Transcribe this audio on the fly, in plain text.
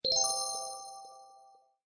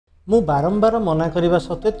मु बारंबार मना करने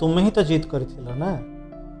सत्वे तुम्हें ही तो जिद करथिल ना।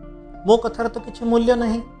 मो कथार तो किसी मूल्य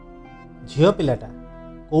नहीं। झील पिलाटा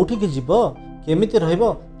कौटी की जीव केमिति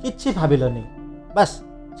रहिबो किछि भाबिलनी, बास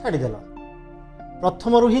छाड़देल।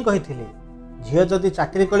 प्रथम ही कही झील जदि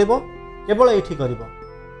चाकरी करिबो केवल एठी करिबो,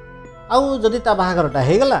 आउ जदि ता बाहागरटा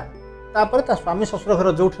हो गला तापर ता स्वामी ससुर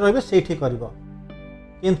घर जोठी रहिबे सेठी करिबो।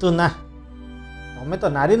 किंतु ना, तमे तो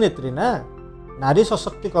नारी नेत्री ना, नारी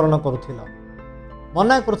सशक्तिकरण करुथिल।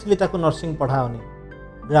 मना करुथिली ताकू नर्सिंग पढ़ाओनी,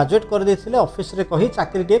 ग्रेजुएट कर देथिले ऑफिस रे कही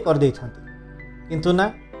चाकरी टे कर देइथांती। किंतु ना,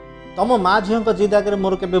 तम माँ झील जिद आगे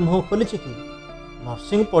मोर केबे मुह खोली कि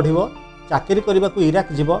नर्सिंग पढ़िबो चाकरी करने को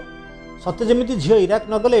इराक जीव। सत्य जमी झील इराक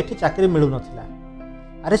न गले एठी चाकरी मिलू नथिला।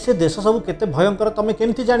 अरे से देश सब केते भयंकर तमे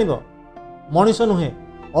केमती जानिबो? मनीष नुहे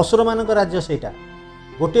असुर मान राज्य सेटा।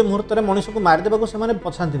 गोटे मुहूर्त में मनीष को मारिदेवा से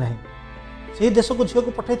पछाती ना। से देश को झील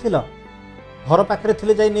को पठाई घर पाखे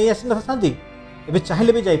थे जा नहीं आसी नथांती, एबे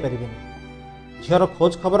चाहिए भी जापर। झीर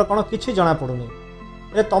खोज खबर कौन किसी जना पड़ूनी।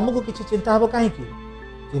 अरे तुमको किसी चिंता हम कहीं?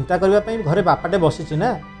 चिंता करने घरे बापाटे बसी ना,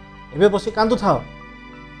 एबे बसी कांदु थाओ।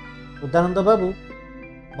 उदानंद बाबू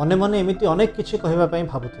मने मने एमती अनेक किछि कहवाई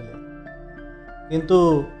भावुले, किंतु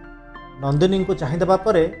नंदिनी को चाहिदेवा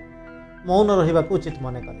पर मौन रहा उचित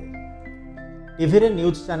मन कले। टीवी रे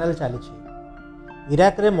न्यूज चैनल चली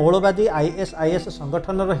इराक रे मौलवादी आईएसआईएस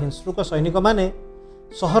संगठन हिंसुक सैनिक माने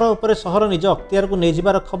सहर उपरे सहर निज अख्तियार को नहीं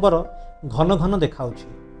जिबार खबर घन घन देखा।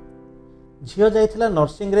 झील जाइथिला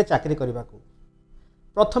नर्सिंग रे चाकरी करने को।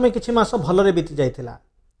 प्रथमे किछि मास भलरे बीती जाइथिला,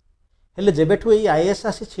 हेले जेबेठु एई आईएएस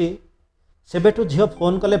आसीछि सेबेठु झील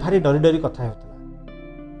फोन कले भारी डरी डरी कथा होता।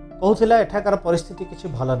 कहूथिला एठाकार परिस्थिति किछि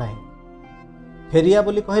भल नाही, फेरिया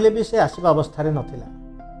बोली कहले भी से आसीबा अवस्था रे नथिला।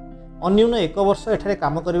 अन्यून 1 वर्ष एठारे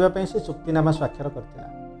काम करबा पई से चुक्तिनामा स्वाक्षर करथिला।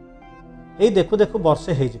 एई देखु देखु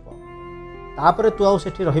वर्षे हे जिवो, तापरे तू आउ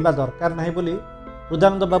सेठी रहिबा दरकार नाही बोली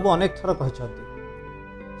रुदानंद बाबू अनेक थर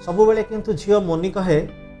कहिसंती। सबु बेले किंतु झील मोनी कहे,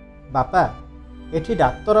 बापा एठी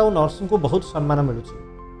डाक्तर आउ नर्स को बहुत सम्मान मिलुछि,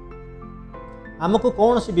 आमको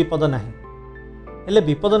कौन सी विपद नाही। हेले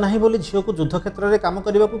विपद नाही बोली झील को युद्ध क्षेत्र में काम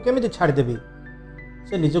करने को केमिति छाड़देवी?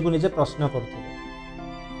 से निजको निजे प्रश्न करथिले।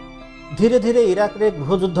 धीरे धीरे इराक रे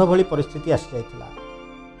गृहयुद्ध भली परिस्थिति आसी जाइथिला।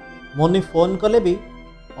 मोनी फोन कले भी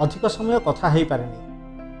अधिक समय कथा हो पारेनी।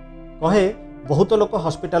 कहे बहुत लोक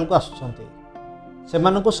हॉस्पिटल को आसुछंती,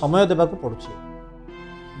 सेमानकु समय देबाकू पड़ुछि।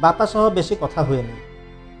 बापा सह बेसी कथा हुएनी,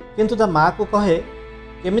 किंतु ता माँ को कहे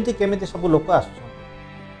केमिति केमिति सब लोक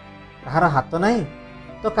आसुछंती। कहार हाथ नहीं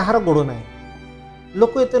तो कहार गोड़ नहीं,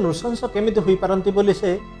 लोक एते नृशंस केमिति हुई पारंती बोली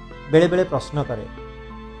से बेले बेले प्रश्न करे।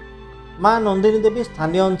 माँ नंदिनी देवी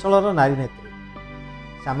स्थानीय अंचलर नारी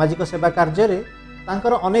नेत्री। सामाजिक सेवा कार्य रे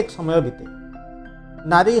तांकर अनेक समय बीते।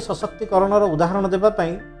 नारी सशक्तिकरणर उदाहरण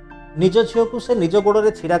देवाई निज झील को से निज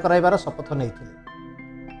गोड़े छिड़ा कराइबार शपथ नहीं।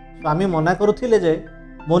 स्वामी मना करुथिले जे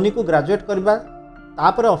मोनी को ग्रेजुएट करबा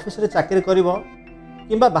तापर ऑफिस रे चाकरी करिवो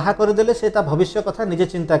किंबा बाहा करदेले से ता भविष्य कथा निजे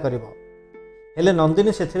चिंता करिवो। हेले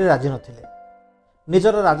नंदिनी सेथिरे राजी नथिले।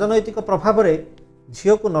 निजर राजनैतिक प्रभाव रे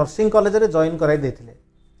झील को नर्सिंग कॉलेज रे जॉइन कराई देथिले।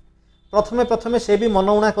 प्रथमे प्रथमे से भी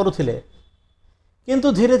मनउणा करुथिले,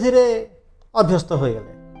 किंतु धीरे धीरे अभ्यस्त हो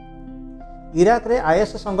गले। इराक रे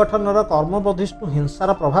आईएस संगठनर कर्मबधिष्णु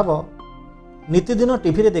हिंसार प्रभाव नीतिदिन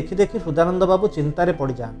टीवी रे देखि देखि हृदानंद बाबू चिंतारे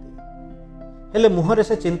पड़ जाती। हेले मुहरे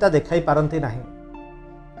से चिंता देखाई पारती नहीं,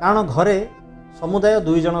 कारण घरे समुदाय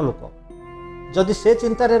 2 जन लोक। जदि से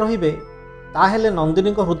चिंतारे रहिबे ताहेले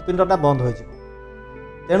नंदिनी को हृदपिंडटा बंद हो जिवो।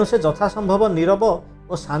 तेणु से यथासंभव नीरव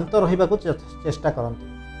और शांत रहिबाकू चेष्टा करती।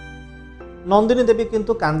 नंदिनी देवी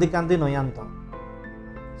किंतु कांदी कांदी नयांत।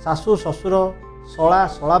 सासू ससुर शला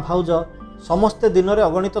शला भाउज समस्ते दिन में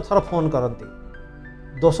अगणित थर फोन करती।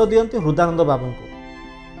 दोष दियंती हृदानंद बाबू को।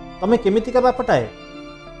 तमे केमितिका बापटाए?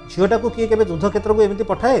 झीलटा को किए केबे युद्ध क्षेत्र को एमती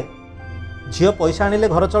पठाए? झील पैसा आनिले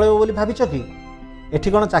घर चलैबो बोली भाबिछ कि?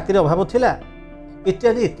 एठी कोन चाकरी अभाव थिला?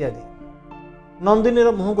 इत्यादि इत्यादि।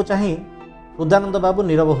 नंदिनीर मुह को चाही हृदानंद बाबू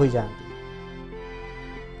नीरव हो जाती।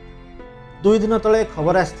 2 दिन तले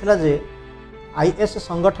खबर आसाला जे आईएस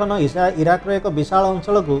संगठन इराक एक विशाल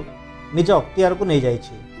अंचल को निज अख्तियार को नहीं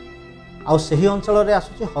जाइछि। आउ सही अंचल रे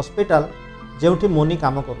आसुछि हॉस्पिटल जेउठी मोनी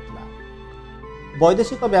काम करुला।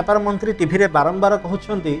 वैदेशिक व्यापार मंत्री टीवी रे बारंबार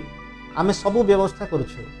कहउछंती आमे सबु व्यवस्था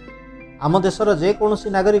करूछु। आम देशर जे कोनोसी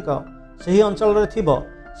नागरिक सही अंचल रे थिबो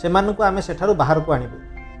सेमानकु आमे सेठारु बाहर को आनिबु।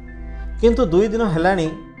 किंतु 2 दिन हेलाणी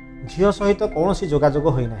झील सहित कौनसी जोगाजोग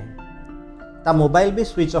होई नाही। ता मोबाइल भी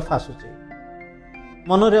स्विच ऑफ आसुछि।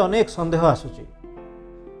 मनरे अनेक संदेह आसुछि।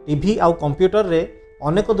 टीवी आउ कंप्यूटर रे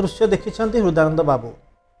अनेक दृश्य देखिछंती हृदानंद बाबू।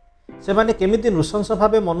 से माने केमिति नृशंस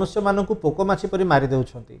भावे मनुष्य मानकु पोकमाछी परि मारि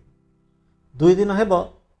देउछंती। 2 दिन हेब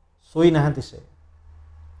सोई नाहांती से।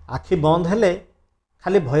 आखि बंद हेले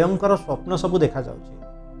खाली भयंकर स्वप्न सबू देखा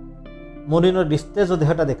जाउछि। मोनिर निस्तेज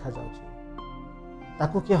देहटा देखा जाउछि।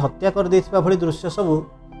 ताकू किए हत्या कर देथिबा भली दृश्य सबू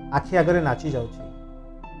आखि आगरे नाची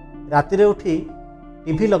जाउछि। रातिरे उठी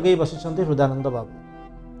टीवी लगे बसिछन्ति हृदानंद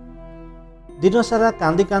बाबू। दिन सारा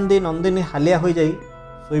कांदी कांदी नंदिनी हालिया हो जाई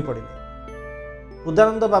सोई पड़िले।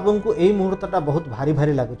 हृदानंद बाबू को यही मुहूर्तटा बहुत भारी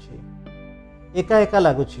भारी लगुछि। एका एका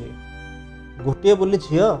लगुछि। गोटे बोली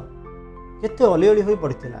झील केते अलिअली होई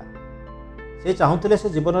पड़िथिला। से चाहूले से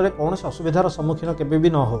जीवन में कौन से असुविधार सम्मुखीन केबे भी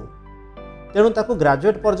न हो। तेणु ताकू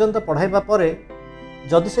ग्रेजुएट पर्यंत पढ़ाइबा परे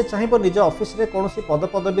जदि से चाहिए निज ऑफिस रे कौन सी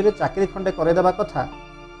पदपदवी रे चाकरी खंडे करदेबा कथा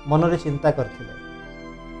मनरे चिंता करथिले।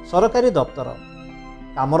 सरकारी दफ्तर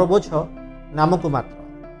कामर बोझ नामकू मात्र।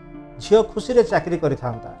 झील खुशी रे चाकरी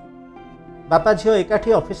करिथांता। बापा झील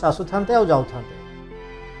एकाठी ऑफिस आसुथांते आ जाउथांते।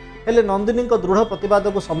 हेले नंदिनी दृढ़ प्रतिवाद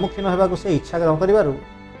को सम्मुखीन होगा से इच्छा न करिबारु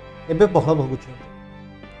एबे बहल भोगुछन्ते।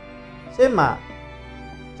 से माँ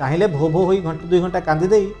चाहिए भो भो हो घंटे 2 घंटा कांदी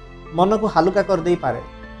दे मन को हालुका कर दे पारे।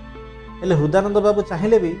 हेले हृदानंद बाबू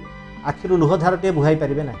चाहिए भी आखिरु लुह धारटे बुहाई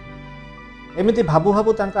पारिबे ना। एमिति भाबू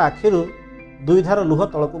भाबू तांका आखिरु 2 धार लुह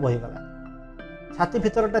तलक बहीगला। छाती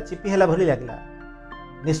भितरटा चिपी हेला भली लगिला।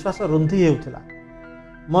 निश्वास रुंधी हेउथिला।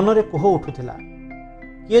 मनरे कोह उठुथिला।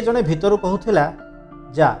 किए जणे भितरु कहूथिला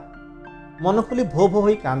जा मन खुली भो भो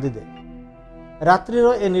होई कांदी दे। रात्रिर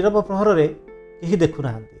ए नीरव प्रहर रे केही देखु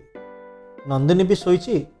नाहांती। नंदिनी भी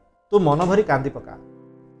शोइची तू मन भरी कांदी पका।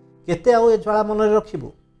 केते आउ ए ज्वाला मनरे रखिबु।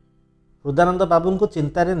 हृदानंद बाबू को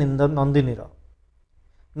चिंतारे नंदिनीर।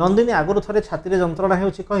 नंदिनी आगुरु थरे छाती जंत्रणा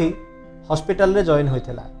हेउची कही हॉस्पिटल रे जॉइन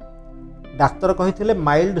होइथिला। डाक्तर कहिथिले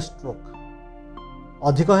माइल्ड स्ट्रोक।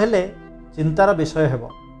 अधिक हेले चिंतार विषय हेबो।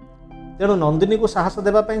 तेणु नंदिनी को साहस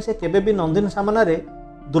देबा पई से केबे भी नंदिनी सामनारे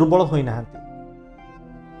दुर्बल होई नाहांती।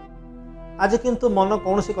 आज किंतु मन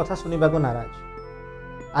कौन सी कथा सुनिबाको नाराज।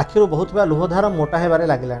 आखिरु बहुत बा लुहधार मोटा हेबारे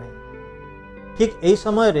लागिलानी। ठीक एही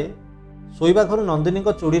समय रे शोइबा घरु नंदिनी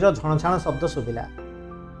को चूड़ीर झणझाण शब्द शुभिला।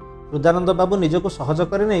 हृदानंद बाबू निजको सहज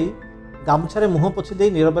कर नहीं गामुछारे मुह पोछि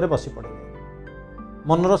देई नीरवरे बसी पड़े।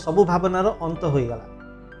 मनर सबु भावनार अंत होईगला।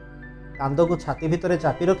 कांद को छाती भितरे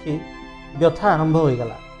चापी रखी व्यथा आरंभ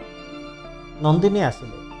होईगला। नंदिनी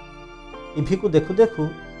आसिले। टीवी को देखु देखु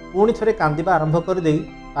पुणी थरे कांदिबा आरंभ कर देई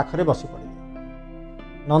पाखरे बसी पड़े।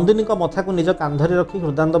 नंदिनी को मथा को निज कांधरे रखी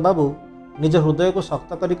हृदानंद बाबू निज हृदय को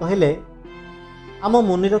शक्त करी कहिले आम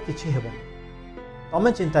मुनिर किछि हेबनी।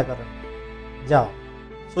 तमे चिंता कर जाओ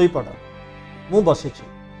सोई पड़। मु बसिछि।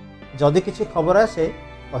 जदि किछि खबर आसे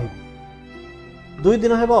कहिबी। 2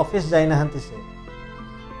 दिन हेब ऑफिस जाई नाहांती से।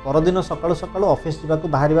 परदिन सकाळु सकाळु ऑफिस जाबाकू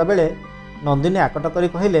बाहरिबा बेले नंदिनी आकट करी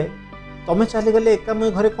कहिले तमे चली गले एका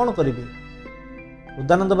मुई घरे कोन करिबी।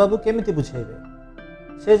 हृदानंद बाबू केमिति बुझेइबे।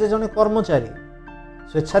 से जे जने कर्मचारी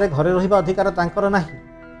स्वेच्छारे घरे रहिबा अधिकार तांकर नाही।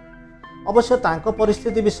 अवश्य तांको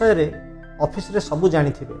परिस्थिति विषय रे ऑफिस रे सबु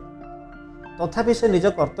जानिथिबे। तथापि से निज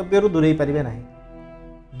कर्तव्यरू दूरेई पारिबे नाही।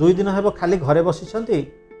 2 दिन हेब खाली घरे बसिछन्ति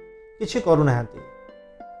किछि करू नाहांती।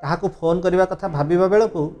 काहाकू फोन करबा कथा भाबिबा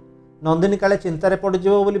बेलकू नंदिनी काले चिंतारे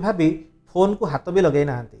पड़िजिबो बोली भाबी फोन को हाथ भी लगेई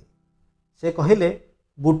नाहांती। से कहिले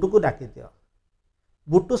बुटू को डाकी दियो।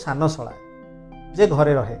 बुटू सान शला जे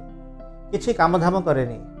घरे रहे किछि कामधाम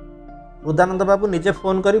करेनी। हृदानंद बाबू निजे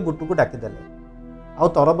फोन करी बुटू को डाकीदेले। आउ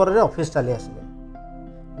तरबरे ऑफिस चली आसिले।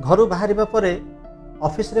 घरू बाहरिबा परे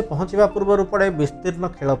ऑफिस रे पहुँचवा पूर्व पड़े विस्तीर्ण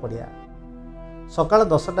खेल पड़िया। सकाळ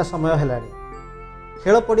 10टा समय हेलानी।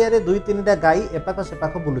 खेल पड़िया 2-3टा गाई एपाख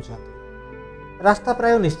सेपाख बुलुछन्ति। रास्ता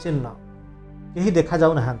प्राय निश्चिन्न। केही देखा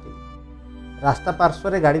जाऊ नाहांती। रास्ता पार्श्व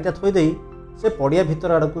रे गाड़ीटा थोई देई से पड़िया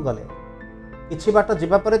भितर आड़कू गले। किछि बाट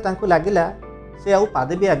जिबा परे तांकू लागिला से आउ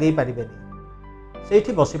पादे भी आगेई पारिबेनी।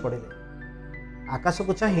 सेठी बसी पड़िले। आकाश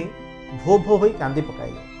को चाही भो भो होई कांदी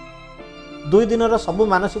पकाइले। 2 दिनर सबु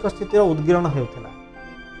मानसिक स्थितिर उद्गीरण हेउथिला।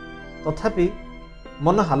 तथापि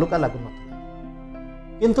मन हालुका लागु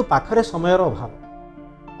नथिला। किंतु पाखरे समयर अभाव।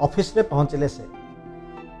 ऑफिस रे पहुँचिले से।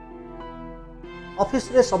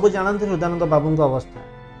 ऑफिस रे सबु जानନ୍ତି हृदानंद बाबू को अवस्था।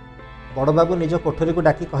 बड़ बाबू निज कोठरी को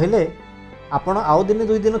डाकी कहिले आपण आउ दिन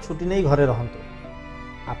 2 दिन छुट्टी नहीं घरे रहंतु।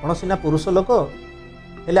 आपण सिना पुरुष लोक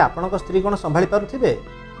हेले आपणक स्त्री कोन संभाली पारुथिबे।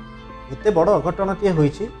 एते बड़ अघटनटीए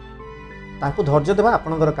होईछि तांकु धैर्य देबा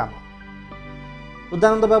आपणकर काम।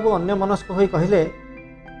 हृदानंद बाबू अन्य मनस्क होई कहिले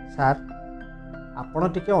सार आपण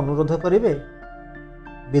टिके अनुरोध करिवे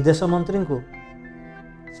विदेश मंत्री को।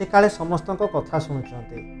 से काले समस्त कथा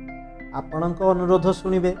शुणुचंते। आपणक अनुरोध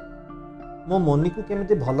शुणिबे। मो मोनी को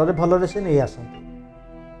केमिति भलरे भलरे से नहीं आसंती।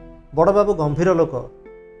 बड़ बाबू गंभीर लोक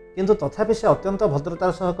किंतु तथापि से अत्यंत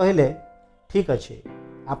भद्रतार सह कहिले ठीक अच्छे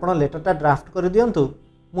आपण लेटरटा ड्राफ्ट कर दियंतु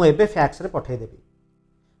मु एबे फैक्स रे पठेई देबी।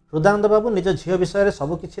 ହୃଦାନନ୍ଦ ବାବୁ ନିଜ ଝିଅ ବିଷୟରେ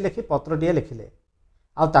ସବୁକିଛି ଲେଖି ପତ୍ରଟିଏ ଲେଖିଲେ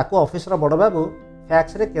ଆଉ ତାକୁ ଅଫିସର ବଡ଼ବାବୁ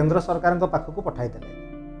ଫ୍ୟାକ୍ସରେ କେନ୍ଦ୍ର ସରକାରଙ୍କ ପାଖକୁ ପଠାଇଦେଲେ।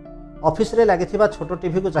 ଅଫିସରେ ଲାଗିଥିବା ଛୋଟ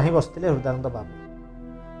ଟିଭିକୁ ଚାହିଁ ବସିଥିଲେ ହୃଦାନନ୍ଦ ବାବୁ।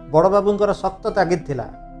 ବଡ଼ବାବୁଙ୍କର ଶକ୍ତ ତାଗିଦ ଥିଲା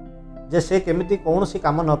ଯେ ସେ କେମିତି କୌଣସି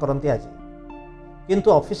କାମ ନ କରନ୍ତି ଆଜି। କିନ୍ତୁ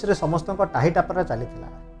ଅଫିସରେ ସମସ୍ତଙ୍କ ଟାହି ଟାପରା ଚାଲିଥିଲା।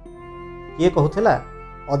 କିଏ କହୁଥିଲା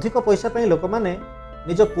ଅଧିକ ପଇସା ପାଇଁ ଲୋକମାନେ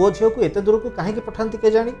ନିଜ ପୁଅ ଝିଅକୁ ଏତେ ଦୂରକୁ କାହିଁକି ପଠାନ୍ତି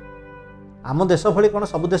କେଜାଣି? ଆମ ଦେଶ ଭଳି କ'ଣ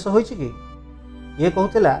ସବୁ ଦେଶ ହୋଇଛି କି? କିଏ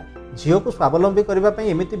କହୁଥିଲା ଝିଅକୁ ସ୍ୱାବଲମ୍ବୀ କରିବା ପାଇଁ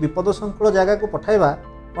ଏମିତି ବିପଦସଙ୍କୁଳ ଜାଗାକୁ ପଠାଇବା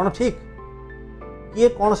କ'ଣ ଠିକ୍? କିଏ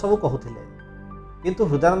କ'ଣ ସବୁ କହୁଥିଲେ। କିନ୍ତୁ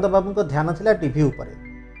ହୃଦାନନ୍ଦ ବାବୁଙ୍କ ଧ୍ୟାନ ଥିଲା ଟିଭି ଉପରେ।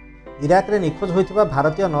 ଇରାକରେ ନିଖୋଜ ହୋଇଥିବା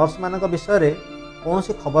ଭାରତୀୟ ନର୍ସମାନଙ୍କ ବିଷୟରେ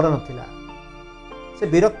କୌଣସି ଖବର ନଥିଲା। ସେ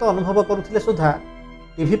ବିରକ୍ତ ଅନୁଭବ କରୁଥିଲେ ସୁଦ୍ଧା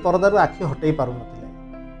ଟିଭି ପରଦାରୁ ଆଖି ହଟେଇ ପାରୁନଥିଲେ।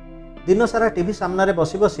 ଦିନସାରା ଟିଭି ସାମ୍ନାରେ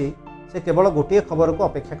ବସି ବସି ସେ କେବଳ ଗୋଟିଏ ଖବରକୁ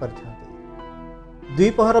ଅପେକ୍ଷା କରିଥାନ୍ତି।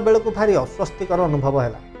 ଦ୍ୱିପହର ବେଳକୁ ଭାରି ଅସ୍ୱସ୍ତିକର ଅନୁଭବ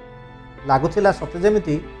ହେଲା। ଲାଗୁଥିଲା ସତେ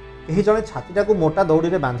ଯେମିତି କେହି ଜଣେ ଛାତିଟାକୁ ମୋଟା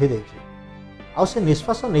ଦଉଡ଼ିରେ ବାନ୍ଧି ଦେଇଛି ଆଉ ସେ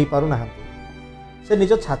ନିଶ୍ୱାସ ନେଇପାରୁନାହାନ୍ତି। ସେ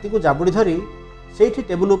ନିଜ ଛାତିକୁ ଜାବୁଡ଼ି ଧରି ସେଇଠି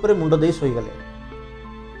ଟେବୁଲ ଉପରେ ମୁଣ୍ଡ ଦେଇ ଶୋଇଗଲେ।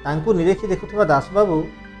 ତାଙ୍କୁ ନିରେଖି ଦେଖୁଥିବା ଦାସବାବୁ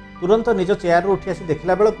ତୁରନ୍ତ ନିଜ ଚେୟାରରୁ ଉଠି ଆସି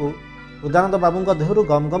ଦେଖିଲା ବେଳକୁ ହୃଦାନନ୍ଦ ବାବୁଙ୍କ ଦେହରୁ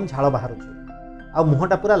ଗମ ଗମ ଝାଳ ବାହାରୁଛି ଆଉ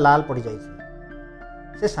ମୁହଁଟା ପୁରା ଲାଲ ପଡ଼ିଯାଇଛି।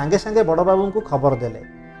 ସେ ସାଙ୍ଗେ ସାଙ୍ଗେ ବଡ଼ବାବୁଙ୍କୁ ଖବର ଦେଲେ।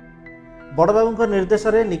 ବଡ଼ବାବୁଙ୍କ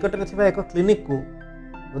ନିର୍ଦ୍ଦେଶରେ ନିକଟରେ ଥିବା ଏକ କ୍ଲିନିକକୁ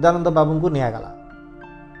ହୃଦାନନ୍ଦ ବାବୁଙ୍କୁ ନିଆଗଲା।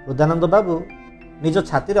 ହୃଦାନନ୍ଦ ବାବୁ ନିଜ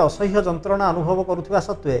ଛାତିରେ ଅସହ୍ୟ ଯନ୍ତ୍ରଣା ଅନୁଭବ କରୁଥିବା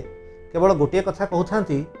ସତ୍ତ୍ୱେ କେବଳ ଗୋଟିଏ କଥା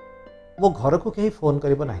କହୁଥାନ୍ତି, ମୋ ଘରକୁ କେହି ଫୋନ୍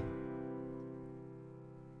କରିବ ନାହିଁ।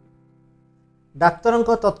 ଡାକ୍ତରଙ୍କ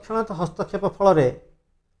ତତ୍କ୍ଷଣାତ୍ ହସ୍ତକ୍ଷେପ ଫଳରେ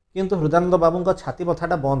କିନ୍ତୁ ହୃଦାନନ୍ଦ ବାବୁଙ୍କ ଛାତି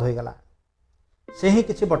ବଥାଟା ବନ୍ଦ ହୋଇଗଲା। ସେ ହିଁ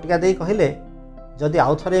କିଛି ବଟିକା ଦେଇ କହିଲେ, ଯଦି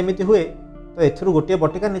ଆଉ ଥରେ ଏମିତି ହୁଏ ତ ଏଥିରୁ ଗୋଟିଏ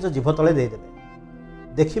ବଟିକା ନିଜ ଜିଭ ତଳେ ଦେଇଦେବେ।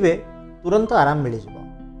 ଦେଖିବେ ତୁରନ୍ତ ଆରାମ ମିଳିଯିବ।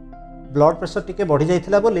 ବ୍ଲଡ଼ ପ୍ରେସର ଟିକେ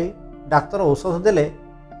ବଢ଼ିଯାଇଥିଲା ବୋଲି ଡାକ୍ତର ଔଷଧ ଦେଲେ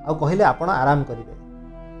ଆଉ କହିଲେ ଆପଣ ଆରାମ କରିବେ।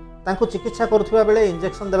 ତାଙ୍କୁ ଚିକିତ୍ସା କରୁଥିବା ବେଳେ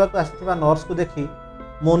ଇଞ୍ଜେକ୍ସନ ଦେବାକୁ ଆସିଥିବା ନର୍ସକୁ ଦେଖି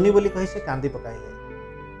ମୋନି ବୋଲି କହି ସେ କାନ୍ଦି ପକାଇଲେ।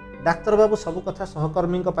 ଡାକ୍ତରବାବୁ ସବୁ କଥା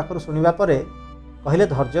ସହକର୍ମୀଙ୍କ ପାଖରୁ ଶୁଣିବା ପରେ କହିଲେ,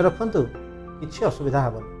 ଧୈର୍ଯ୍ୟ ରଖନ୍ତୁ, କିଛି ଅସୁବିଧା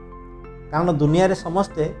ହେବନି। କାରଣ ଦୁନିଆରେ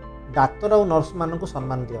ସମସ୍ତେ ଡାକ୍ତର ଆଉ ନର୍ସମାନଙ୍କୁ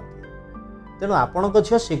ସମ୍ମାନ ଦିଅନ୍ତି। ତେଣୁ ଆପଣଙ୍କ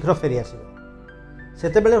ଝିଅ ଶୀଘ୍ର ଫେରିଆସିବ।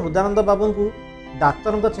 ସେତେବେଳେ ହୃଦାନନ୍ଦ ବାବୁଙ୍କୁ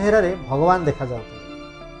ଡାକ୍ତରଙ୍କ ଚେହେରାରେ ଭଗବାନ ଦେଖାଯାଉଥିଲେ।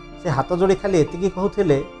 ସେ ହାତ ଯୋଡ଼ି ଖାଲି ଏତିକି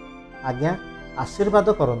କହୁଥିଲେ, ଆଜ୍ଞା ଆଶୀର୍ବାଦ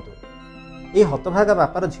କରନ୍ତୁ, ଏଇ ହତଭାଗା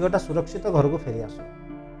ବାପାର ଝିଅଟା ସୁରକ୍ଷିତ ଘରକୁ ଫେରିଆସୁ।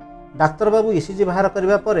 ଡାକ୍ତରବାବୁ ଇସିଜି ବାହାର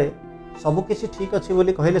କରିବା ପରେ ସବୁକିଛି ଠିକ୍ ଅଛି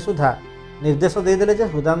ବୋଲି କହିଲେ ସୁଦ୍ଧା ନିର୍ଦ୍ଦେଶ ଦେଇଦେଲେ ଯେ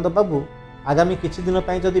ହୃଦାନନ୍ଦ ବାବୁ ଆଗାମୀ କିଛି ଦିନ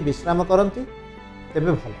ପାଇଁ ଯଦି ବିଶ୍ରାମ କରନ୍ତି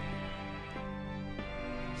ତେବେ ଭଲ।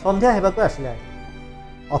 ସନ୍ଧ୍ୟା ହେବାକୁ ଆସିଲାଣି।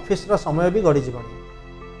 ଅଫିସର ସମୟ ବି ଗଡ଼ିଯିବଣି।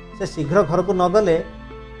 ସେ ଶୀଘ୍ର ଘରକୁ ନ ଗଲେ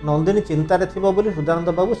ନନ୍ଦିନୀ ଚିନ୍ତାରେ ଥିବ ବୋଲି ହୃଦାନନ୍ଦ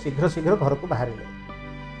ବାବୁ ଶୀଘ୍ର ଶୀଘ୍ର ଘରକୁ ବାହାରିଲେ।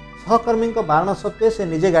 ସହକର୍ମୀଙ୍କ ବାରଣ ସତ୍ତ୍ୱେ ସେ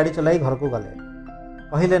ନିଜେ ଗାଡ଼ି ଚଲାଇ ଘରକୁ ଗଲେ।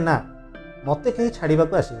 କହିଲେ, ନା ମୋତେ କେହି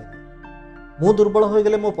ଛାଡ଼ିବାକୁ ଆସିବେନି। ମୁଁ ଦୁର୍ବଳ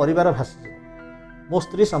ହୋଇଗଲେ ମୋ ପରିବାର ଭାସିଯିବ, ମୋ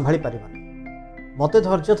ସ୍ତ୍ରୀ ସମ୍ଭାଳି ପାରିବନି। ମୋତେ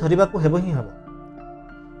ଧୈର୍ଯ୍ୟ ଧରିବାକୁ ହେବ ହିଁ ହେବ।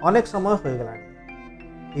 ଅନେକ ସମୟ ହୋଇଗଲାଣି।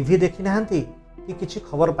 ଟିଭି ଦେଖିନାହାନ୍ତି କି କିଛି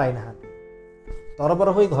ଖବର ପାଇନାହାନ୍ତି। ତରବର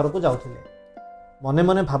ହୋଇ ଘରକୁ ଯାଉଥିଲେ। ମନେ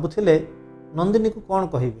ମନେ ଭାବୁଥିଲେ, ନନ୍ଦିନୀକୁ କ'ଣ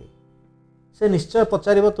କହିବି? ସେ ନିଶ୍ଚୟ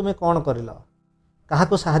ପଚାରିବ, ତୁମେ କ'ଣ କରିଲ,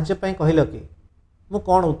 କାହାକୁ ସାହାଯ୍ୟ ପାଇଁ କହିଲ କି? ମୁଁ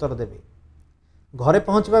କ'ଣ ଉତ୍ତର ଦେବି? ଘରେ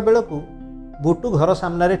ପହଞ୍ଚିବା ବେଳକୁ ବୁଟୁ ଘର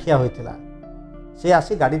ସାମ୍ନାରେ ଠିଆ ହୋଇଥିଲା। ସେ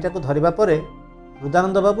ଆସି ଗାଡ଼ିଟାକୁ ଧରିବା ପରେ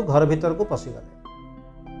ହୃଦାନନ୍ଦ ବାବୁ ଘର ଭିତରକୁ ପଶିଗଲେ।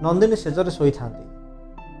 ନନ୍ଦିନୀ ଶେଯରେ ଶୋଇଥାନ୍ତି।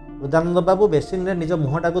 ହୃଦାନନ୍ଦ ବାବୁ ବେସିନରେ ନିଜ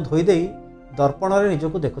ମୁହଁଟାକୁ ଧୋଇଦେଇ ଦର୍ପଣରେ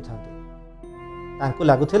ନିଜକୁ ଦେଖୁଥାନ୍ତି। ତାଙ୍କୁ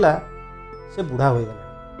ଲାଗୁଥିଲା ସେ ବୁଢ଼ା ହୋଇଗଲେଣି।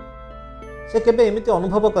 ସେ କେବେ ଏମିତି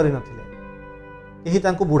ଅନୁଭବ କରିନଥିଲେ। କେହି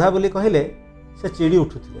ତାଙ୍କୁ ବୁଢ଼ା ବୋଲି କହିଲେ ସେ ଚିଡ଼ି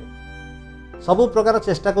ଉଠୁଥିଲେ। ସବୁ ପ୍ରକାର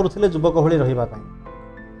ଚେଷ୍ଟା କରୁଥିଲେ ଯୁବକ ଭଳି ରହିବା ପାଇଁ।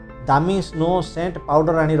 ଦାମୀ ସ୍ନୋ ସେଣ୍ଟ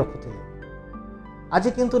ପାଉଡର ଆଣି ରଖୁଥିଲେ। ଆଜି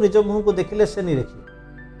କିନ୍ତୁ ନିଜ ମୁହଁକୁ ଦେଖିଲେ ସେ ନିରେଖି।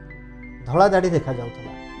 ଧଳା ଦାଢ଼ି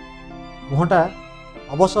ଦେଖାଯାଉଥିଲା। ମୁହଁଟା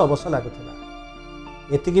ଅବଶ ଅବଶ ଲାଗୁଥିଲା।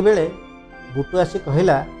 ଏତିକି ବେଳେ ବୁଟୁ ଆସି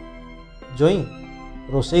କହିଲା, ଜୋଇଁ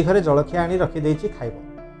ରୋଷେଇ ଘରେ ଜଳଖିଆ ଆଣି ରଖିଦେଇଛି, ଖାଇବ।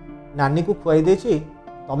 ନାନୀକୁ ଖୁଆଇ ଦେଇଛି,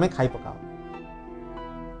 ତମେ ଖାଇ ପକାଅ।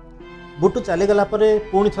 ବୁଟୁ ଚାଲିଗଲା ପରେ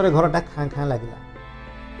ପୁଣି ଥରେ ଘରଟା ଖାଁ ଖାଁ ଲାଗିଲା।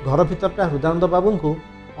 ଘର ଭିତରଟା ହୃଦାନନ୍ଦ ବାବୁଙ୍କୁ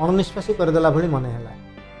ଅଣନିଶ୍ୱାସୀ କରିଦେଲା ଭଳି ମନେ ହେଲା।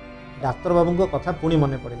 ଡାକ୍ତରବାବୁଙ୍କ କଥା ପୁଣି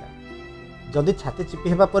ମନେ ପଡ଼ିଲା। ଯଦି ଛାତି ଚିପି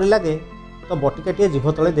ହେବା ପରି ଲାଗେ ତ ବଟିକାଟିଏ ଜିଭ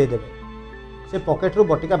ତଳେ ଦେଇଦେବେ। ସେ ପକେଟରୁ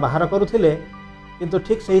ବଟିକା ବାହାର କରୁଥିଲେ, କିନ୍ତୁ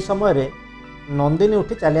ଠିକ୍ ସେହି ସମୟରେ ନନ୍ଦିନୀ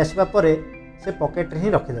ଉଠି ଚାଲି ଆସିବା ପରେ ସେ ପକେଟରେ ହିଁ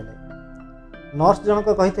ରଖିଦେଲେ। ନର୍ସ ଜଣକ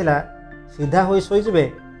କହିଥିଲା, ସିଧା ହୋଇ ଶୋଇଯିବେ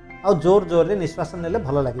ଆଉ ଜୋର ଜୋରରେ ନିଶ୍ୱାସ ନେଲେ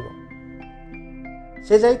ଭଲ ଲାଗିବ।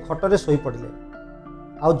 ସେ ଯାଇ ଖଟରେ ଶୋଇପଡ଼ିଲେ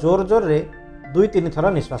ଆଉ ଜୋର ଜୋରରେ 2-3 ଥର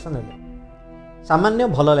ନିଶ୍ୱାସ ନେଲେ। ସାମାନ୍ୟ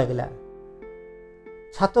ଭଲ ଲାଗିଲା।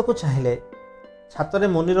 ଛାତକୁ ଚାହିଁଲେ। ଛାତରେ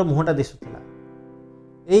ମୋନିର ମୁହଁଟା ଦିଶୁଥିଲା।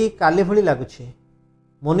 ଏଇ କାଲି ଭଳି ଲାଗୁଛି।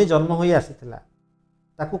 ମୋନି ଜନ୍ମ ହୋଇ ଆସିଥିଲା।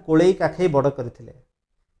 ତାକୁ କୋଳେଇ କାଖେଇ ବଡ଼ କରିଥିଲେ।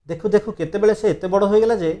 ଦେଖୁ ଦେଖୁ କେତେବେଳେ ସେ ଏତେ ବଡ଼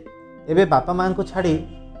ହୋଇଗଲା ଯେ ଏବେ ବାପା ମାଆଙ୍କୁ ଛାଡ଼ି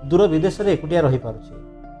ଦୂର ବିଦେଶରେ ଏକୁଟିଆ ରହିପାରୁଛି।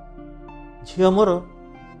 ଝିଅ ମୋର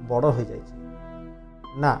ବଡ଼ ହୋଇଯାଇଛି।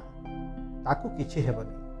 ନା, ତାକୁ କିଛି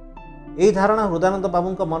ହେବନି। ଏହି ଧାରଣା ହୃଦାନନ୍ଦ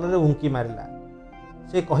ବାବୁଙ୍କ ମନରେ ଉଙ୍କି ମାରିଲା।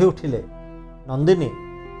 ସେ କହି ଉଠିଲେ, ନନ୍ଦିନୀ,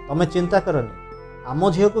 ତମେ ଚିନ୍ତା କରନି, ଆମ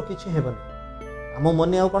ଝିଅକୁ କିଛି ହେବନି। ଆମ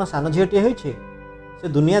ମୋନି ଆଉ କ'ଣ ସାନ ଝିଅଟିଏ ହୋଇଛି? ସେ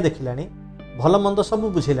ଦୁନିଆ ଦେଖିଲାଣି, ଭଲ ମନ୍ଦ ସବୁ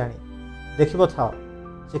ବୁଝିଲାଣି। ଦେଖିବ ଥାଅ,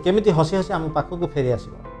 ସେ କେମିତି ହସି ହସି ଆମ ପାଖକୁ ଫେରି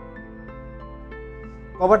ଆସିବ।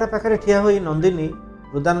 କବାଟ ପାଖରେ ଠିଆ ହୋଇ ନନ୍ଦିନୀ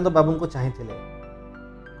ହୃଦାନନ୍ଦ ବାବୁଙ୍କୁ ଚାହିଁଥିଲେ।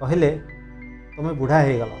 କହିଲେ, ତମେ ବୁଢ଼ା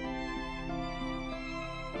ହେଇଗଲ।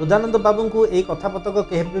 ହୃଦାନନ୍ଦ ବାବୁଙ୍କୁ ଏଇ କଥାପତକ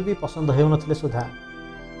କେବେ ବି ପସନ୍ଦ ହେଉନଥିଲେ ସୁଦ୍ଧା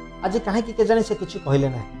ଆଜି କାହିଁକି କେଜାଣି ସେ କିଛି କହିଲେ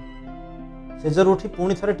ନାହିଁ। ସେଜରୁ ଉଠି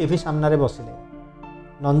ପୁଣି ଥରେ ଟିଭି ସାମ୍ନାରେ ବସିଲେ।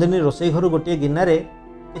 ନନ୍ଦିନୀ ରୋଷେଇ ଘରୁ ଗୋଟିଏ ଗିନାରେ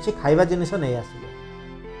କିଛି ଖାଇବା ଜିନିଷ ନେଇ ଆସିଲେ।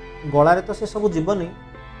 ଗଳାରେ ତ ସେ ସବୁ ଯିବନି,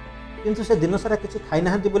 କିନ୍ତୁ ସେ ଦିନସାରା କିଛି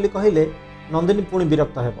ଖାଇନାହାନ୍ତି ବୋଲି କହିଲେ ନନ୍ଦିନୀ ପୁଣି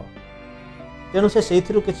ବିରକ୍ତ ହେବ। ତେଣୁ ସେ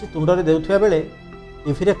ସେଇଥିରୁ କିଛି ତୁଣ୍ଡରେ ଦେଉଥିବା ବେଳେ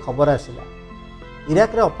ଟିଭିରେ ଖବର ଆସିଲା,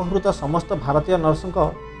 ଇରାକରେ ଅପହୃତ ସମସ୍ତ ଭାରତୀୟ ନର୍ସଙ୍କ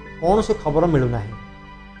କୌଣସି ଖବର ମିଳୁନାହିଁ।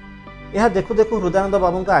 ଏହା ଦେଖୁ ଦେଖୁ ହୃଦାନନ୍ଦ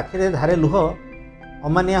ବାବୁଙ୍କ ଆଖିରେ ଧାରେ ଲୁହ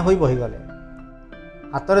ଅମାନିଆ ହୋଇ ବହିଗଲେ।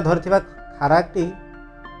 ହାତରେ ଧରିଥିବା ଖାରାକଟି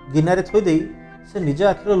ଗିନାରେ ଥୋଇ ଦେଇ ସେ ନିଜ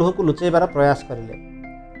ଆଖିର ଲୁହକୁ ଲୁଚାଇବାର ପ୍ରୟାସ କରିଲେ।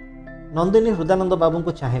 ନନ୍ଦିନୀ ହୃଦାନନ୍ଦ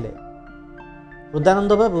ବାବୁଙ୍କୁ ଚାହିଁଲେ।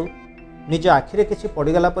 ହୃଦାନନ୍ଦ ବାବୁ ନିଜ ଆଖିରେ କିଛି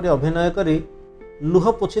ପଡ଼ିଗଲା ପରି ଅଭିନୟ କରି ଲୁହ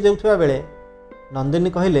ପୋଛି ଦେଉଥିବା ବେଳେ ନନ୍ଦିନୀ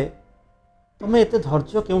କହିଲେ, ତମେ ଏତେ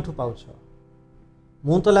ଧୈର୍ଯ୍ୟ କେଉଁଠୁ ପାଉଛ?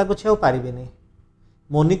 ମୁଁ ତ ଲାଗୁଛି ଆଉ ପାରିବିନି।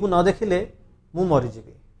 ମୋନିକୁ ନ ଦେଖିଲେ ମୁଁ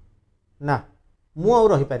ମରିଯିବି। ନା, ମୁଁ ଆଉ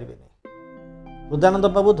ରହିପାରିବିନି। ହୃଦାନନ୍ଦ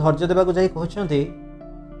ବାବୁ ଧୈର୍ଯ୍ୟ ଦେବାକୁ ଯାଇ କହୁଛନ୍ତି,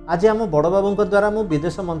 ଆଜି ଆମ ବଡ଼ବାବୁଙ୍କ ଦ୍ୱାରା ମୁଁ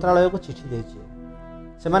ବିଦେଶ ମନ୍ତ୍ରାଳୟକୁ ଚିଠି ଦେଇଛି।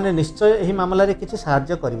 ସେମାନେ ନିଶ୍ଚୟ ଏହି ମାମଲାରେ କିଛି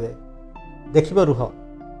ସାହାଯ୍ୟ କରିବେ। ଦେଖିବ, ରୁହ,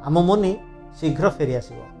 ଆମ ମୋନି ଶୀଘ୍ର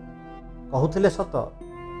ଫେରିଆସିବ। କହୁଥିଲେ ସତ,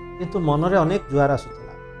 କିନ୍ତୁ ମନରେ ଅନେକ ଜୁଆର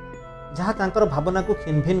ଆସୁଥିଲା, ଯାହା ତାଙ୍କର ଭାବନାକୁ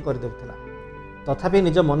ଖିନଭିନ କରିଦେଉଥିଲା। ତଥାପି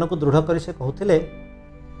ନିଜ ମନକୁ ଦୃଢ଼ କରି ସେ କହୁଥିଲେ,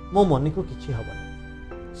 ମୋ ମୋନିକୁ କିଛି ହେବନି।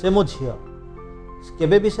 ସେ ମୋ ଝିଅ,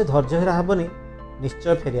 କେବେ ବି ସେ ଧୈର୍ଯ୍ୟହରା ହେବନି,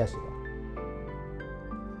 ନିଶ୍ଚୟ ଫେରିଆସିବ।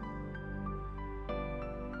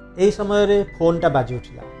 ଏହି ସମୟରେ ଫୋନ୍ଟା ବାଜି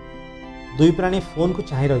ଉଠିଲା। ଦୁଇ ପ୍ରାଣୀ ଫୋନ୍କୁ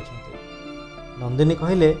ଚାହିଁ ରହିଛନ୍ତି। ନନ୍ଦିନୀ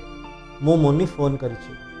କହିଲେ, ମୋ ମୋନି ଫୋନ୍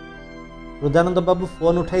କରିଛି। ହୃଦାନନ୍ଦ ବାବୁ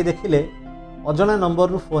ଫୋନ୍ ଉଠାଇ ଦେଖିଲେ ଅଜଣା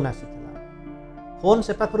ନମ୍ବରରୁ ଫୋନ୍ ଆସିଥିଲା। ଫୋନ୍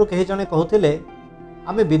ସେପାଖରୁ କେହି ଜଣେ କହୁଥିଲେ,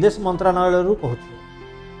 ଆମେ ବିଦେଶ ମନ୍ତ୍ରଣାଳୟରୁ କହୁଛୁ।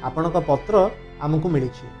 ଆପଣଙ୍କ ପତ୍ର ଆମକୁ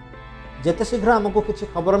ମିଳିଛି। ଯେତେ ଶୀଘ୍ର ଆମକୁ କିଛି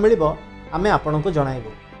ଖବର ମିଳିବ ଆମେ ଆପଣଙ୍କୁ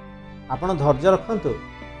ଜଣାଇବୁ। ଆପଣ ଧୈର୍ଯ୍ୟ ରଖନ୍ତୁ,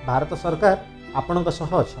 ଭାରତ ସରକାର ଆପଣଙ୍କ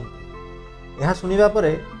ସହ ଅଛନ୍ତି। ଏହା ଶୁଣିବା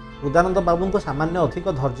ପରେ ହୃଦାନନ୍ଦ ବାବୁଙ୍କୁ ସାମାନ୍ୟ ଅଧିକ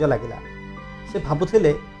ଧୈର୍ଯ୍ୟ ଲାଗିଲା। ସେ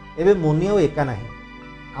ଭାବୁଥିଲେ, ଏବେ ମୋନି ଆଉ ଏକା ନାହିଁ,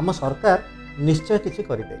 ଆମ ସରକାର ନିଶ୍ଚୟ କିଛି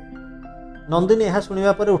କରିବେ। ନନ୍ଦିନୀ ଏହା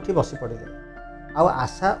ଶୁଣିବା ପରେ ଉଠି ବସି ପଡ଼ିଲେ। ଆଉ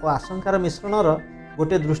ଆଶା ଓ ଆଶଙ୍କାର ମିଶ୍ରଣର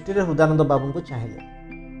ଗୋଟିଏ ଦୃଷ୍ଟିରେ ହୃଦାନନ୍ଦ ବାବୁଙ୍କୁ ଚାହିଁଲେ।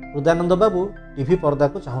 ହୃଦାନନ୍ଦ ବାବୁ ଟିଭି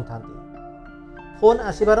ପର୍ଦ୍ଦାକୁ ଚାହୁଁଥାନ୍ତି। ଫୋନ୍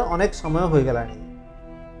ଆସିବାର ଅନେକ ସମୟ ହୋଇଗଲାଣି,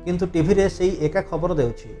 କିନ୍ତୁ ଟିଭିରେ ସେଇ ଏକା ଖବର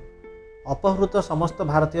ଦେଉଛି, ଅପହୃତ ସମସ୍ତ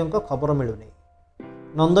ଭାରତୀୟଙ୍କ ଖବର ମିଳୁନି।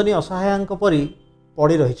 ନନ୍ଦିନୀ ଅସହାୟଙ୍କ ପରି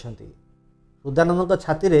ପଡ଼ି ରହିଛନ୍ତି। ହୃଦାନନ୍ଦଙ୍କ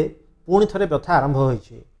ଛାତିରେ ପୁଣି ଥରେ ବ୍ୟଥା ଆରମ୍ଭ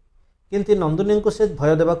ହୋଇଛି, କିନ୍ତୁ ନନ୍ଦିନୀଙ୍କୁ ସେ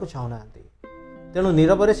ଭୟ ଦେବାକୁ ଚାହୁଁନାହାନ୍ତି। ତେଣୁ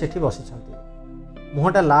ନୀରବରେ ସେଠି ବସିଛନ୍ତି।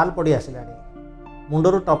 ମୁହଁଟା ଲାଲ ପଡ଼ି ଆସିଲାଣି,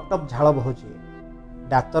 ମୁଣ୍ଡରୁ ଟପ୍ ଟପ୍ ଝାଳ ବହୁଛି।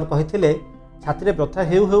 ଡାକ୍ତର କହିଥିଲେ ଛାତିରେ ବ୍ୟଥା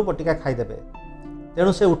ହେଉ ହେଉ ବଟିକା ଖାଇଦେବେ।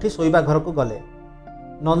 ତେଣୁ ସେ ଉଠି ଶୋଇବା ଘରକୁ ଗଲେ।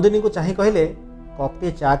 ନନ୍ଦିନୀକୁ ଚାହିଁ କହିଲେ,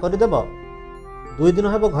 କପ୍ଟିଏ ଚା କରିଦେବ? 2 ଦିନ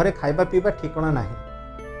ହେବ ଘରେ ଖାଇବା ପିଇବା ଠିକଣା ନାହିଁ।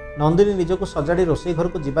 ନନ୍ଦିନୀ ନିଜକୁ ସଜାଡ଼ି ରୋଷେଇ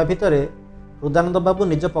ଘରକୁ ଯିବା ଭିତରେ ହୃଦାନନ୍ଦ ବାବୁ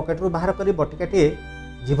ନିଜ ପକେଟରୁ ବାହାର କରି ବଟିକାଟିଏ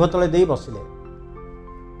ଜିଭ ତଳେ ଦେଇ ବସିଲେ।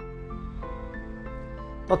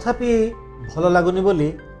 ତଥାପି ଭଲ ଲାଗୁନି ବୋଲି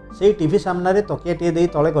ସେଇ ଟିଭି ସାମ୍ନାରେ ତକିଆଟିଏ ଦେଇ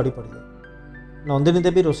ତଳେ ଗଡ଼ି ପଡ଼ିଲେ। ନନ୍ଦିନୀ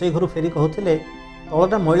ଦେବୀ ରୋଷେଇ ଘରୁ ଫେରି କହୁଥିଲେ,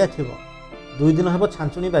 ତଳଟା ମଇଳା ଥିବ, 2 ଦିନ ହେବ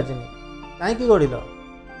ଛାଞ୍ଚୁଣି ବାଜିନି, କାହିଁକି ଗଡ଼ିଲ?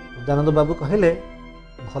 ହୃଦାନନ୍ଦ ବାବୁ କହିଲେ,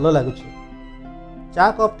 ଭଲ ଲାଗୁଛି। ଚା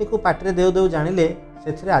କପ୍ଟିକୁ ପାଟିରେ ଦେଉ ଦେଉ ଜାଣିଲେ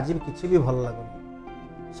ସେଥିରେ ଆଜି କିଛି ବି ଭଲ ଲାଗୁନି।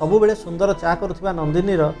 ସବୁବେଳେ ସୁନ୍ଦର ଚା କରୁଥିବା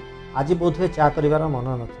ନନ୍ଦିନୀର ଆଜି ବୋଧହୁଏ ଚା କରିବାର ମନ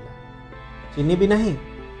ନଥିଲା। ଚିନି ବି ନାହିଁ,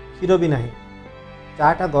 କ୍ଷୀର ବି ନାହିଁ।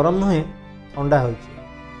 ଚାଟା ଗରମ ନୁହେଁ, ଥଣ୍ଡା ହୋଇଛି।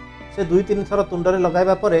 ସେ 2-3 ଥର ତୁଣ୍ଡରେ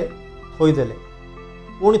ଲଗାଇବା ପରେ ଥୋଇଦେଲେ।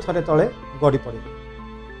 ପୁଣି ଥରେ ତଳେ ଗଡ଼ି ପଡ଼ିଲେ।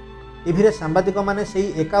 ଟିଭିରେ ସାମ୍ବାଦିକମାନେ ସେଇ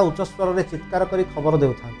ଏକା ଉଚ୍ଚ ସ୍ୱରରେ ଚିତ୍କାର କରି ଖବର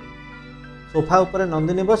ଦେଉଥାନ୍ତି। ସୋଫା ଉପରେ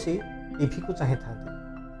ନନ୍ଦିନୀ ବସି ଟିଭିକୁ ଚାହିଁଥାନ୍ତି।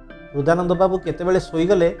 ହୃଦାନନ୍ଦ ବାବୁ କେତେବେଳେ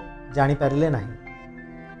ଶୋଇଗଲେ ଜାଣିପାରିଲେ ନାହିଁ।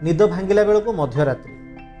 ନିଦ ଭାଙ୍ଗିଲା ବେଳକୁ ମଧ୍ୟରାତ୍ରି।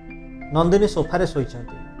 ନନ୍ଦିନୀ ସୋଫାରେ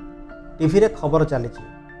ଶୋଇଛନ୍ତି। ଟିଭିରେ ଖବର ଚାଲିଛି।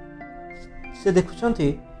 ସେ ଦେଖୁଛନ୍ତି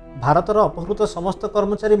ଭାରତର ଅପହୃତ ସମସ୍ତ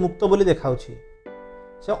କର୍ମଚାରୀ ମୁକ୍ତ ବୋଲି ଦେଖାଉଛି।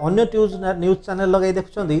 ସେ ଅନ୍ୟ ନ୍ୟୁଜ୍ ଚ୍ୟାନେଲ ଲଗାଇ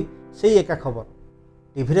ଦେଖୁଛନ୍ତି ସେଇ ଏକା ଖବର।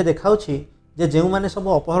 टीवी देखाउछि जे ଯେଉଁମାନେ ସବୁ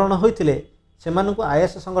ଅପହରଣ ହୋଇଥିଲେ ସେମାନଙ୍କୁ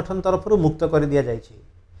आईएस संगठन तरफରୁ मुक्त कर दिया जाइछि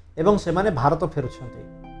एवं सेमाने भारत फेरुछन्ति।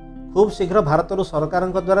 खूब शीघ्र भारतरू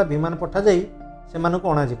सरकारଙ୍କ द्वारा विमान पठा जाई सेमानकु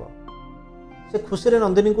अणाजिବ। से खुशी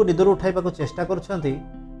नंदिनी को निदर उठाइबा चेष्टा करुछन्ति।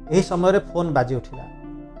 एही समय फोन बाजी उठिला।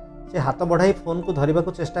 से हाथ बढ़ाई फोन को धरिबा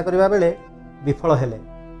चेष्टा करिबा बेले विफल हेले।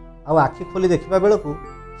 आ आखि खोली देखिबा बेलकु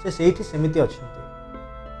से सेठी सेमिति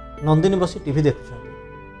अछन्ति। नंदिनी बसी टीवी देखुछन्ति।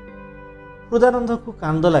 हृदानंद को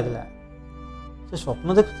कांद लागला। से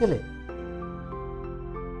स्वप्न देखुथिले।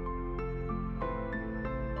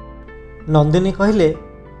 नंदिनी कहले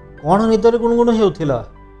कौन निदर गुणगुण हेउथिल।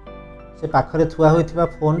 से पाखरे थुआ होइथिबा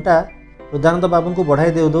फोनटा हृदानंद बाबू को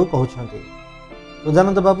बढ़ाई देउ देउ कहउछन्ति।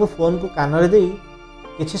 हृदानंद बाबू फोन को कान रे देई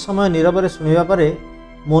किछि समय नीरव रे सुनिबा परे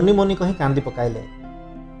मोनी मोनी कहि कांदी पकाइले।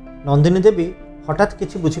 नंदिनी देवी हठात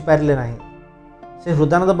किछि बुझी पारिले नाही। से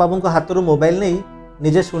हृदानंद बाबू को हाथरू मोबाइल नहीं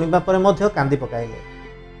निजे सुनिबा परे मध्य कांदी पकाइले।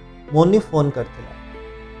 मोनी फोन करथिला।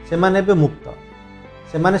 सेमाने बे मुक्त।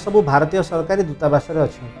 सेमाने सबु भारतीय सरकारी दूतावास रे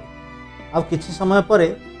अछन्ति। आ किछि समय परे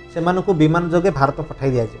सेमानकु विमान जोगे भारत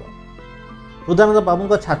पठाई दिया जिवो। हृदानंद बाबू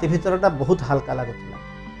को छाती भीतरटा बहुत हल्का लगुला।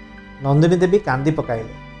 नंदिनी देवी कांदी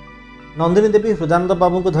पकाइले। नंदिनी देवी हृदानंद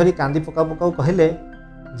बाबू को धरी कांदी पका पकाऊ कहले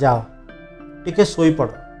जाओ टिके सोई पड़।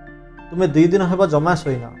 तुम्हें 2 दिन हेब जमा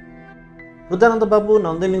सोईन। हृदानंद बाबू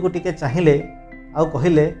नंदिनी को टिके चाहिए आउ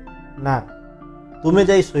कहले ना तुम्हें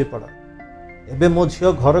जाई सोई पड़। एबे मो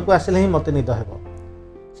झियो घर को आसिले ही मते निद हेब।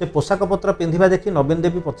 से पोशाक पत्र पिंधिबा देखि नवीन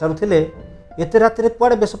देवी पचारुथिले एते रातिरे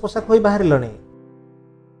कुआडे बेश पोशाक होई बाहरिलणी।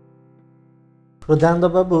 हृदानंद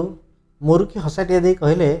बाबू मुरुकी हसाटिया दे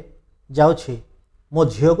कहले जाउछि मो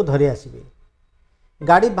झियो को धरी आसीबे।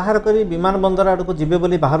 गाड़ी बाहर करी विमान बंदर आड़ को जिबे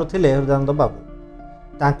बोली बाहरुथिले हृदानंद बाबू।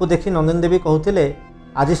 तांकु देखि नंदिनी देवी कहउथिले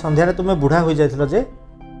आज संध्यारे तुमे बुढ़ा होई जाइथिलो जे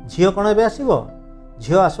झियो कोन एबे आसीबो।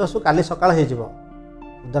 झियो आसु आसु काली सकाळ हे जिवो।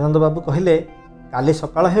 हृदानंद बाबू कहले काली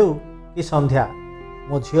सकाळ हेउ कि संध्या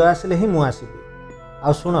मो झियो आसिले ही मु आसीबी।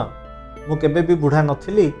 आ सुण मु केबे भी बुढ़ा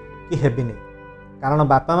नथिली कि हेबिनी कारण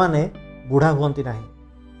बापा माने बुढ़ा हुअंती नाही।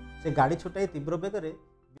 से गाड़ी छुटाई तीव्र बेगरे